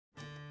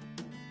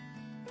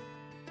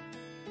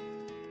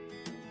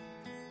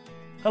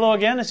Hello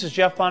again, this is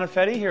Jeff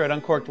Bonifetti here at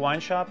Uncorked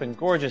Wine Shop in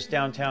gorgeous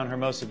downtown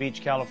Hermosa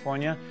Beach,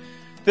 California.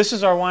 This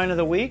is our wine of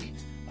the week.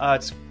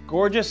 It's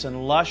gorgeous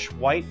and lush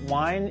white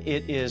wine.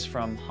 It is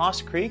from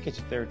Haus Creek. It's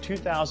their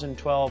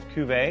 2012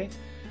 Cuvee,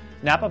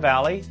 Napa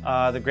Valley.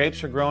 The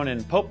grapes are grown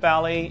in Pope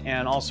Valley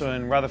and also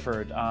in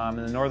Rutherford, in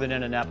the northern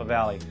end of Napa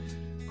Valley.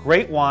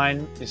 Great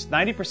wine. It's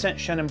 90%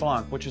 Chenin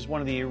Blanc, which is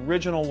one of the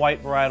original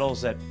white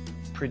varietals that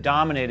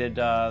predominated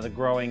the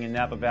growing in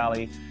Napa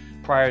Valley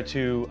prior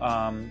to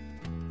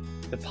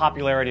the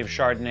popularity of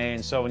Chardonnay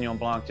and Sauvignon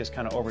Blanc just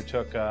kind of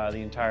overtook the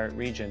entire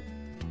region.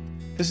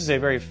 This is a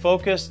very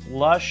focused,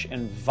 lush,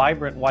 and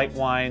vibrant white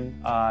wine,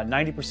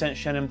 90%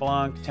 Chenin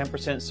Blanc, 10%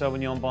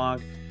 Sauvignon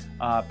Blanc,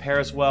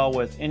 pairs well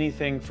with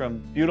anything from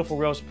beautiful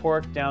roast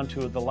pork down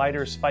to the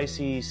lighter,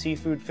 spicy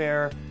seafood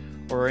fare,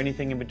 or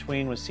anything in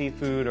between with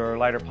seafood or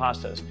lighter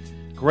pastas.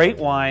 Great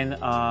wine,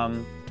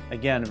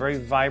 again, very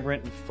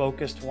vibrant and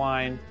focused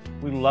wine.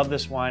 We love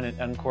this wine at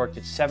Uncorked.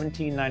 It's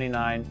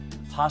 $17.99.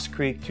 Haus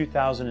Creek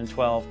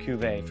 2012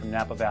 Cuvee from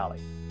Napa Valley.